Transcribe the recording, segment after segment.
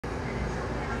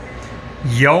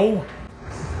Yo,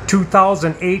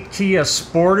 2008 Kia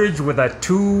Sportage with a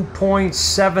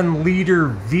 2.7 liter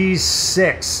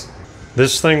V6.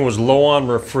 This thing was low on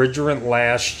refrigerant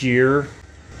last year.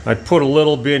 I put a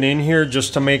little bit in here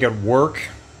just to make it work,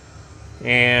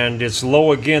 and it's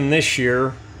low again this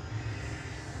year.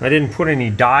 I didn't put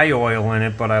any dye oil in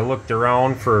it, but I looked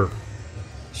around for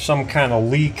some kind of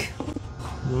leak.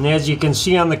 And as you can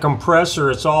see on the compressor,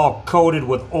 it's all coated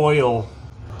with oil.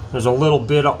 There's a little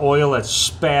bit of oil that's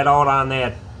spat out on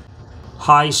that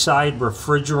high side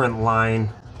refrigerant line.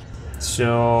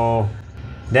 So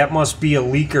that must be a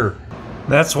leaker.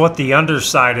 That's what the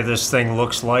underside of this thing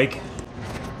looks like.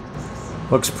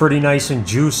 Looks pretty nice and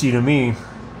juicy to me.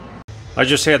 I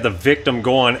just had the victim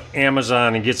go on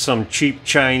Amazon and get some cheap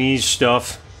Chinese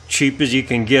stuff. Cheap as you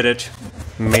can get it.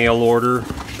 Mail order.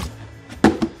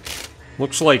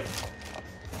 Looks like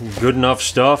good enough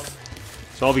stuff.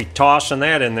 So I'll be tossing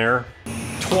that in there.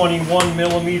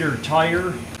 21mm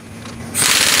tire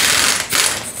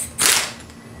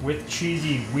with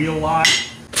cheesy wheel lock.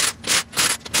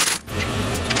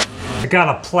 I got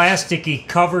a plasticky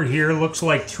cover here. Looks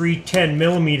like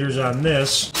 310mm on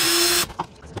this.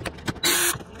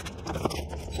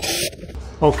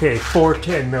 Okay,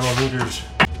 410mm.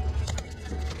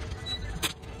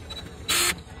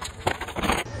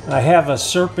 I have a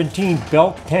serpentine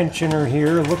belt tensioner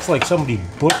here. It looks like somebody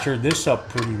butchered this up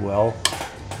pretty well.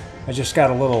 I just got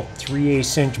a little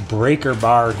 3/8 inch breaker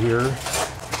bar here.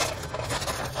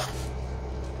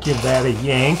 Give that a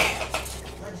yank.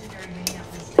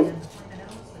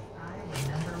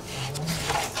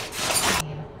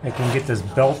 I can get this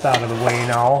belt out of the way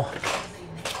now.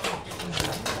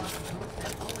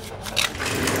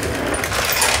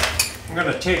 I'm going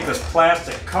to take this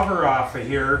plastic cover off of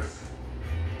here.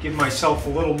 Give myself a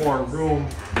little more room.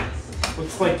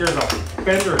 Looks like there's a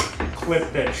fender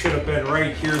clip that should have been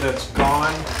right here that's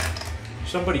gone.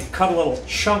 Somebody cut a little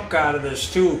chunk out of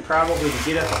this too, probably to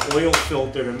get at the oil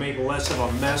filter to make less of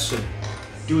a mess and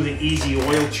do the easy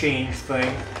oil change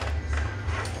thing.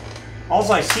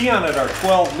 All I see on it are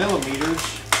 12mm.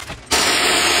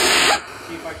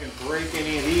 See if I can break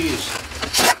any of these.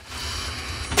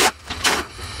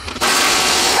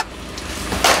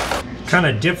 Kind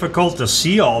of difficult to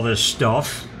see all this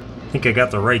stuff. I think I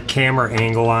got the right camera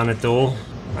angle on it though.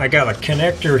 I got a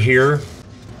connector here.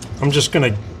 I'm just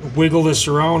gonna wiggle this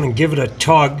around and give it a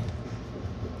tug.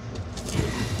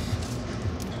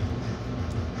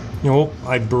 Nope,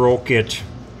 I broke it.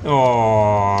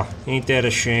 Aw, ain't that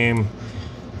a shame.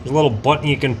 There's a little button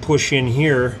you can push in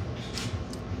here.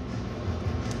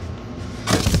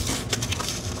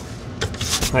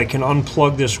 I can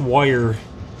unplug this wire.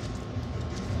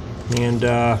 And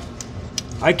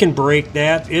I can break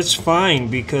that. It's fine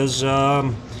because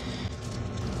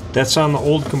that's on the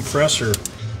old compressor.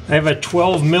 I have a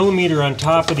 12mm on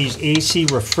top of these AC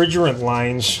refrigerant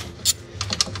lines.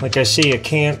 Like I say, I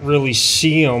can't really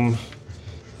see them.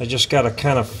 I just got to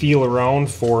kind of feel around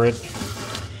for it.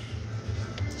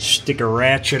 Stick a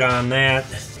ratchet on that.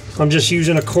 I'm just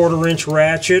using a 1/4 inch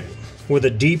ratchet with a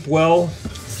deep well.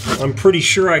 I'm pretty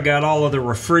sure I got all of the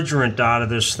refrigerant out of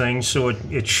this thing, so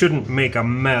it shouldn't make a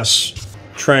mess.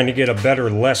 Trying to get a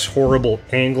better, less horrible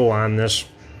angle on this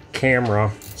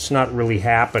camera. It's not really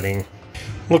happening.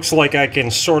 Looks like I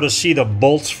can sort of see the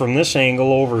bolts from this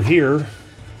angle over here.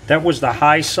 That was the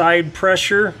high side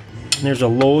pressure. And there's a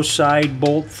low side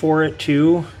bolt for it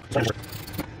too.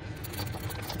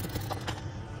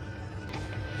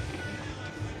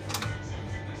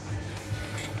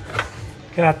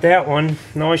 Got that one.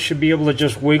 Now I should be able to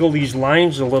just wiggle these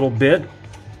lines a little bit.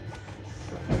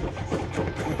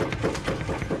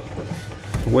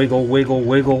 Wiggle, wiggle,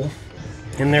 wiggle.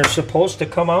 And they're supposed to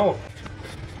come out.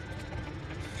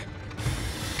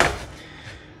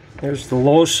 There's the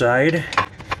low side.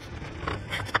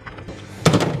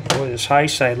 Boy, this high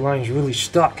side line's really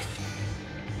stuck.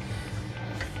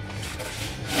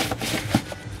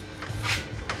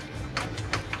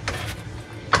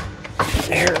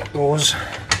 There it goes.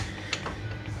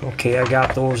 Okay, I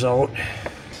got those out.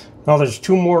 Now there's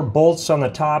 2 more bolts on the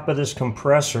top of this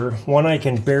compressor. One I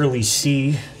can barely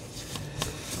see.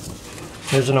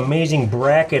 There's an amazing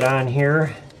bracket on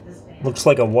here. Looks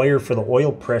like a wire for the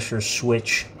oil pressure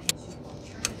switch.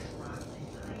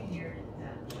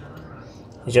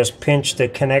 You just pinch the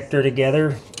connector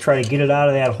together, try to get it out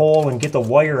of that hole and get the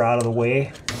wire out of the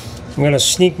way. I'm going to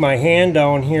sneak my hand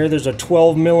down here. There's a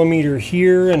 12mm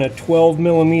here and a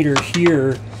 12mm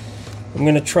here. I'm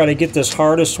going to try to get this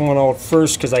hardest one out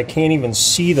first because I can't even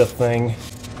see the thing.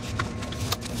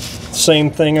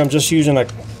 Same thing, I'm just using a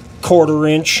 1/4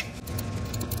 inch.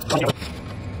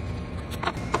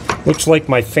 Looks like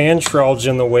my fan shroud's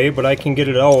in the way, but I can get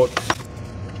it out.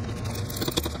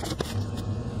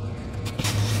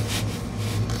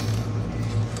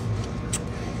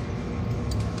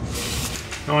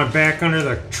 Now I'm back under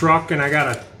the truck and I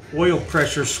got an oil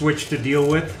pressure switch to deal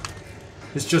with.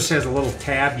 This just has a little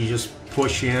tab you just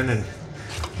push in and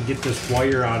get this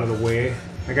wire out of the way.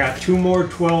 I got 2 more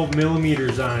 12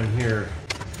 millimeters on here.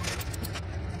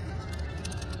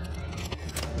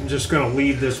 I'm just going to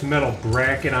leave this metal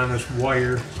bracket on this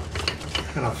wire,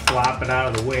 kind of flop it out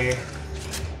of the way.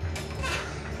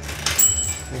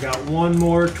 I got 1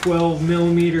 more 12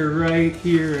 millimeter right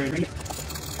here.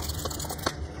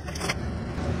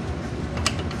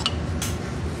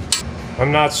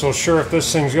 I'm not so sure if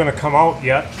this thing's going to come out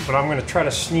yet, but I'm going to try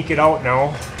to sneak it out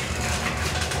now.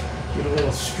 Get a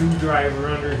little screwdriver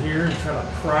under here and try to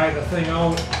pry the thing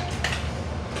out.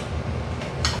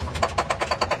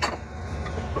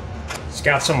 It's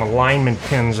got some alignment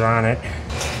pins on it.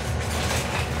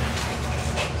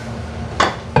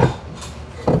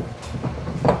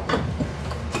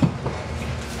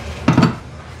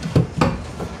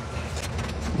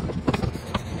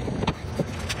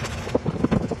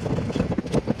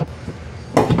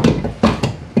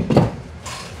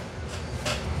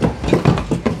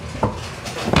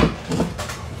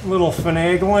 Little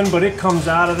finagling, but it comes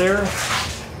out of there.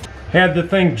 Had the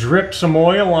thing drip some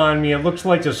oil on me. It looks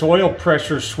like this oil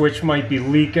pressure switch might be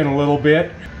leaking a little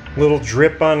bit. Little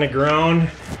drip on the ground.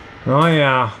 Oh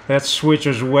yeah, that switch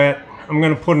is wet. I'm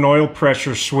gonna put an oil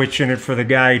pressure switch in it for the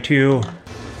guy too.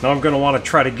 Now I'm gonna want to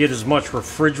try to get as much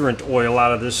refrigerant oil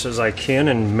out of this as I can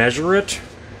and measure it.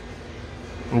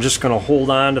 I'm just gonna hold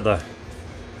on to the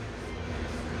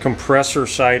compressor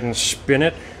side and spin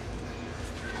it.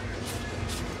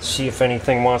 See if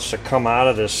anything wants to come out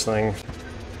of this thing.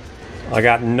 I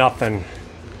got nothing.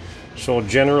 So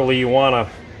generally you want to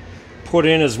put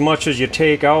in as much as you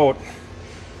take out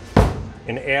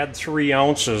and add 3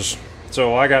 ounces.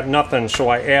 So I got nothing, so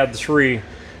I add 3.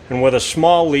 And with a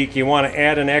small leak you want to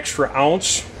add an extra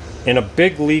ounce. In a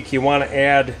big leak you want to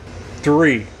add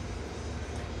 3.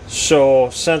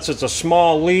 So since it's a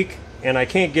small leak and I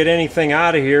can't get anything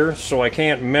out of here, so I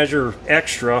can't measure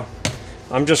extra,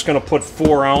 I'm just going to put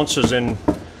 4 ounces in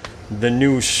the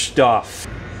new stuff.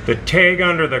 The tag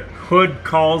under the hood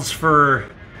calls for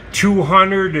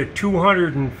 200 to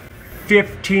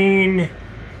 215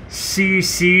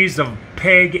 cc's of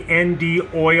PEG ND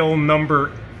oil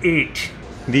number 8.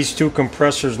 These 2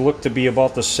 compressors look to be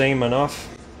about the same enough.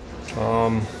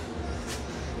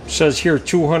 Says here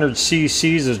 200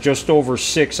 cc's is just over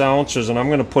 6 ounces, and I'm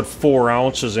going to put 4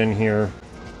 ounces in here.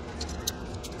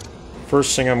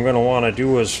 First thing I'm going to want to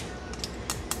do is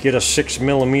get a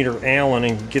 6mm Allen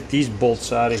and get these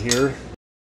bolts out of here.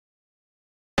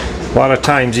 A lot of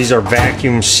times these are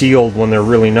vacuum sealed when they're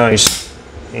really nice.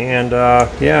 And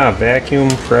yeah, vacuum,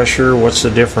 pressure, what's the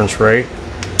difference, right?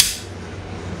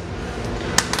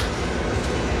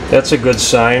 That's a good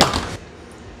sign.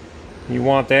 You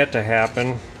want that to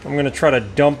happen. I'm going to try to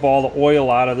dump all the oil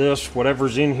out of this,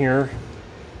 whatever's in here,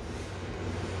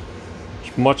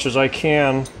 as much as I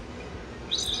can.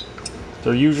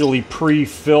 They're usually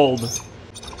pre-filled.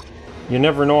 You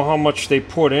never know how much they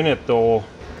put in it though.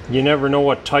 You never know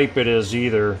what type it is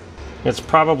either. It's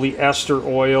probably ester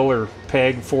oil or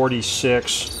PEG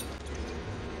 46.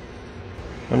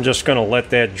 I'm just gonna let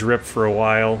that drip for a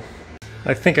while.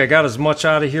 I think I got as much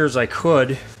out of here as I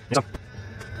could. I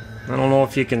don't know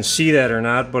if you can see that or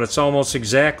not, but it's almost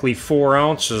exactly 4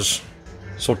 ounces.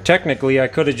 So technically I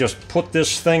could have just put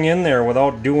this thing in there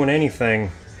without doing anything.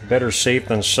 Better safe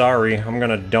than sorry. I'm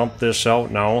gonna dump this out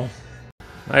now.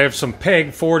 I have some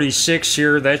PEG 46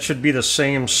 here. That should be the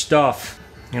same stuff.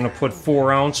 I'm gonna put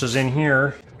 4 ounces in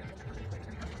here.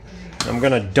 I'm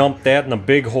gonna dump that in the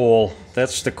big hole.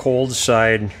 That's the cold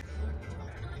side.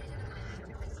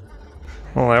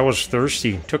 Oh, that was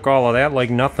thirsty. Took all of that like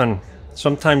nothing.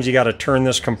 Sometimes you gotta turn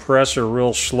this compressor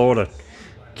real slow to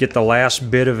get the last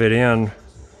bit of it in.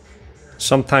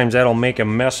 Sometimes that'll make a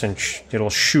mess and it'll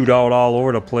shoot out all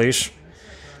over the place.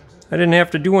 I didn't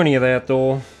have to do any of that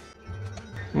though.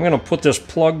 I'm going to put this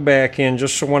plug back in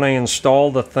just so when I install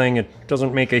the thing it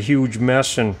doesn't make a huge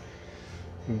mess and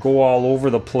go all over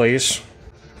the place.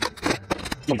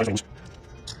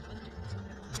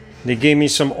 They gave me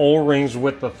some O-rings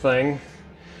with the thing.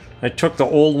 I took the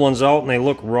old ones out and they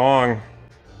look wrong.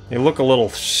 They look a little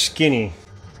skinny.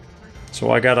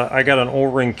 So I got an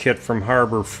O-ring kit from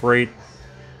Harbor Freight.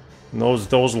 And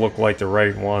those look like the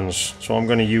right ones. So I'm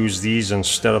going to use these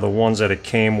instead of the ones that it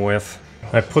came with.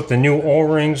 I put the new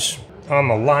O-rings on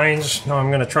the lines. Now I'm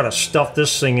going to try to stuff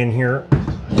this thing in here.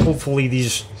 Hopefully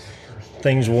these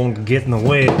things won't get in the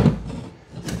way.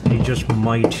 They just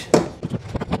might.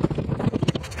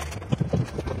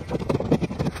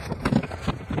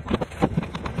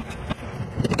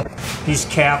 These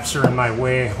caps are in my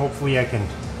way. Hopefully I can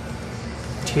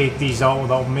take these out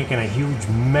without making a huge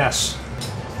mess.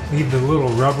 Leave the little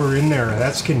rubber in there.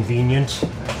 That's convenient.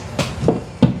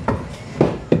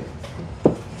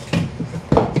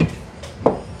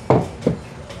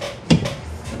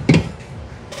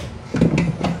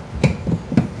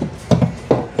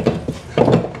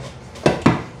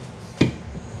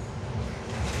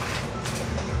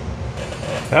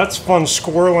 That's fun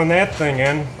squirreling that thing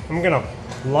in. I'm gonna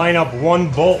line up one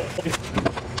bolt.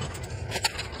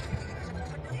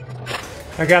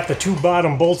 I got the two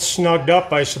bottom bolts snugged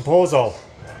up. I suppose I'll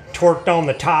torque down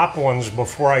the top ones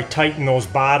before I tighten those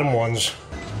bottom ones.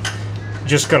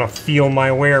 Just gonna feel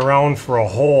my way around for a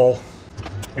hole.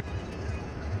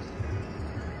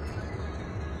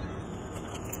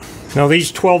 Now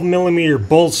these 12mm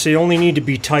bolts, they only need to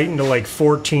be tightened to like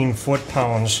 14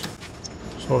 foot-pounds.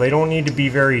 So they don't need to be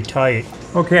very tight.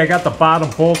 Okay, I got the bottom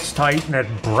bolts tight and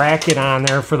that bracket on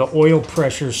there for the oil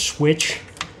pressure switch.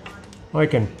 I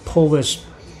can pull this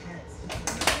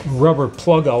rubber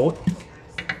plug out.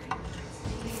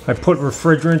 I put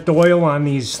refrigerant oil on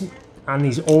these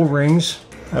O-rings.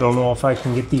 I don't know if I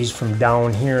can get these from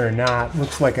down here or not.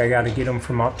 Looks like I got to get them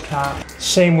from up top.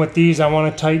 Same with these. I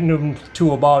want to tighten them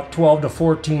to about 12 to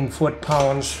 14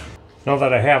 foot-pounds. Now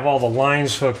that I have all the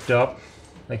lines hooked up,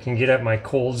 I can get at my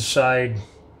cold side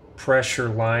pressure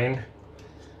line,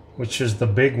 which is the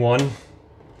big one.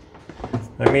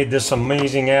 I made this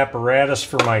amazing apparatus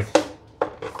for my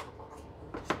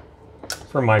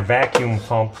vacuum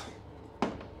pump.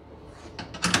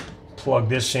 Plug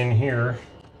this in here.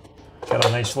 Got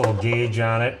a nice little gauge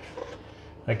on it.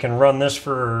 I can run this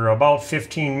for about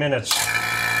 15 minutes.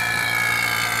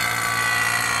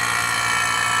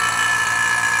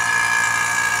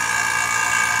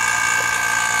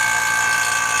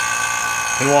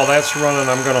 And while that's running,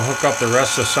 I'm going to hook up the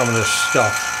rest of some of this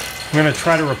stuff. I'm going to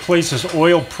try to replace this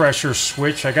oil pressure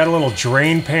switch. I got a little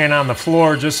drain pan on the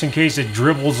floor just in case it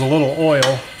dribbles a little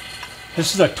oil.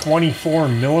 This is a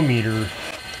 24mm.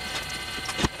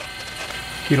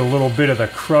 Get a little bit of the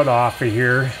crud off of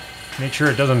here. Make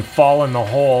sure it doesn't fall in the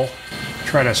hole.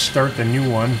 Try to start the new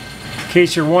one. In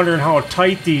case you're wondering how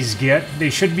tight these get,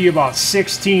 they should be about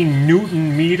 16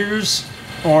 Newton meters.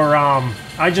 Or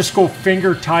I just go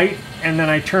finger tight and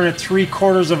then I turn it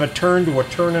 3/4 of a turn to a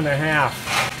turn and a half.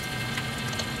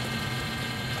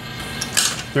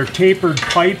 They're tapered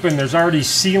pipe and there's already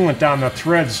sealant on the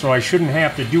threads, so I shouldn't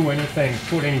have to do anything,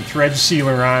 put any thread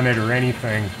sealer on it or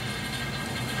anything.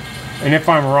 And if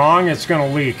I'm wrong, it's going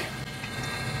to leak.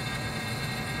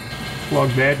 Plug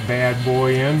that bad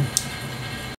boy in.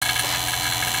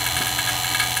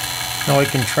 Now I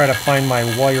can try to find my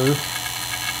wire,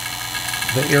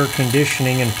 the air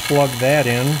conditioning, and plug that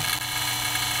in.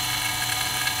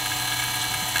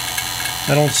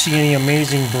 I don't see any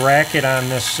amazing bracket on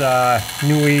this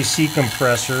new AC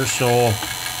compressor, so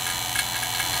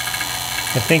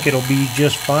I think it'll be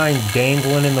just fine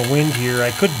dangling in the wind here.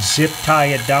 I could zip tie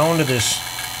it down to this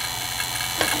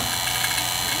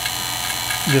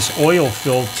oil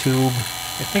fill tube.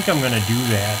 I think I'm going to do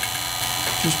that.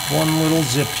 Just one little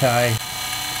zip tie.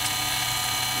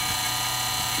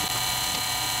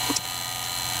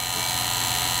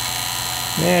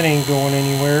 That ain't going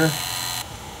anywhere.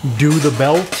 Do the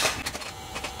belt.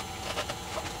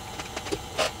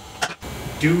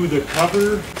 Do the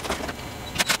cover.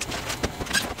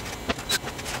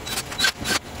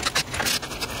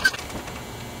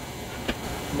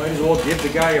 Might as well give the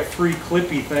guy a free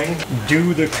clippy thing.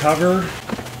 Do the cover.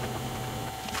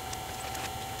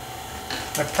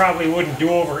 I probably wouldn't do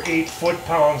over 8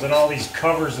 foot-pounds and all these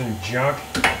covers and junk.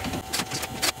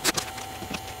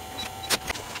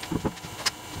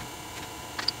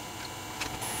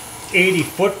 $80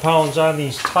 foot-pounds on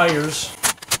these tires.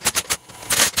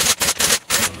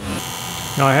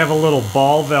 Now I have a little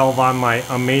ball valve on my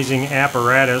amazing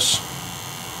apparatus.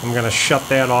 I'm going to shut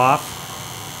that off.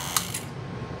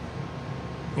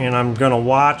 And I'm going to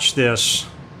watch this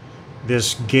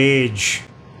gauge.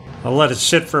 I'll let it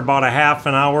sit for about a half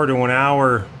an hour to an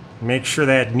hour. Make sure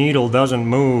that needle doesn't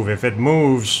move. If it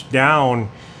moves down,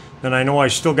 then I know I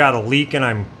still got a leak and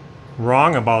I'm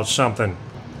wrong about something.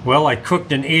 Well, I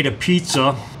cooked and ate a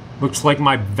pizza. Looks like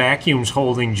my vacuum's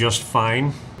holding just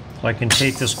fine. I can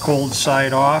take this cold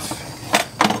side off.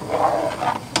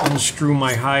 Unscrew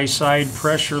my high side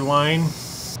pressure line.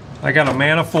 I got a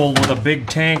manifold with a big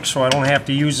tank, so I don't have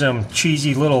to use them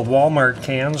cheesy little Walmart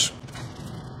cans.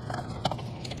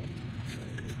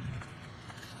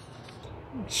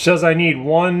 Says I need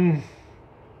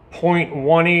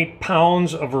 1.18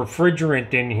 pounds of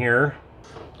refrigerant in here.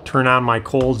 Turn on my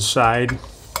cold side.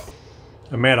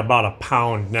 I'm at about a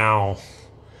pound now.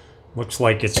 Looks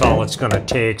like it's all it's going to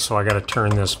take, so I got to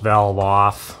turn this valve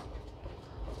off.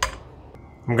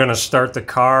 I'm going to start the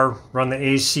car, run the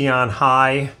AC on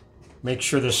high, make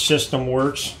sure the system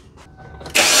works.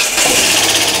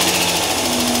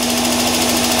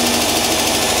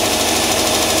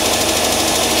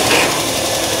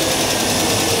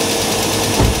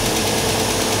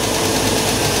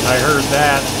 I heard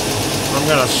that. I'm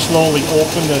going to slowly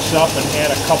open this up and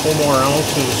add a couple more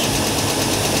ounces.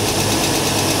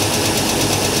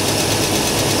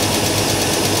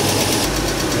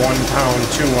 £1 pound,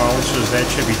 2 ounces, that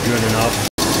should be good enough.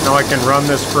 Now I can run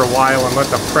this for a while and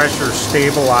let the pressure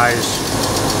stabilize.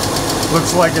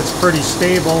 Looks like it's pretty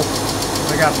stable.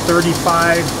 I got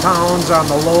 35 pounds on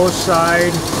the low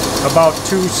side, about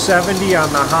 270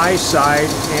 on the high side,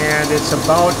 and it's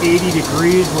about 80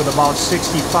 degrees with about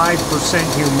 65%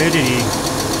 humidity.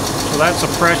 So that's the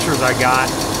pressures I got.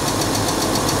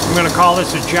 I'm gonna call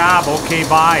this a job. Okay,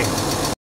 bye.